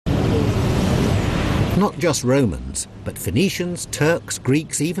not just Romans, but Phoenicians, Turks,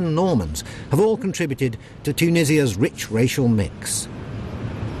 Greeks, even Normans have all contributed to Tunisia's rich racial mix.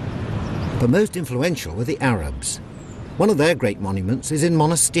 But most influential were the Arabs. One of their great monuments is in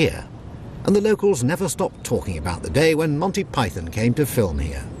Monastir, and the locals never stopped talking about the day when Monty Python came to film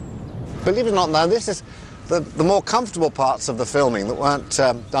here. Believe it or not, now this is the more comfortable parts of the filming that weren't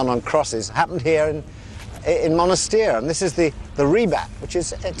done on crosses happened here in Monastir, and this is the Rebat, which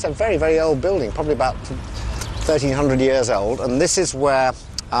is it's a very, very old building, probably about 1,300 years old, and this is where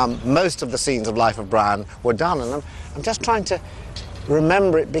most of the scenes of Life of Brian were done, and I'm just trying to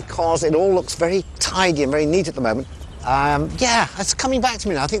remember it because it all looks very tidy and very neat at the moment. Yeah, it's coming back to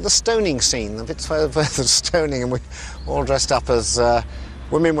me now. I think the stoning scene, the bits where the stoning and we're all dressed up as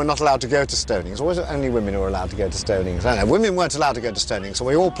women were not allowed to go to stonings. Or was it only women who were allowed to go to stonings? I don't know. Women weren't allowed to go to stonings, so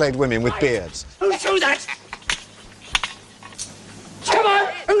we all played women with beards. Who threw that? Come on,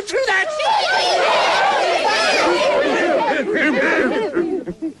 who threw that?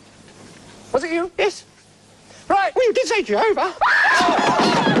 Was it you? Yes. Right, well, you did say Jehovah.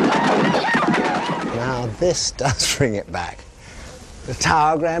 Now, this does bring it back. The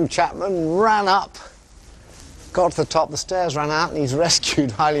tower, Graham Chapman ran up, got to the top, the stairs ran out, and he's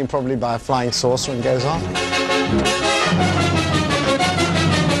rescued, highly improbably by a flying saucer, and goes on.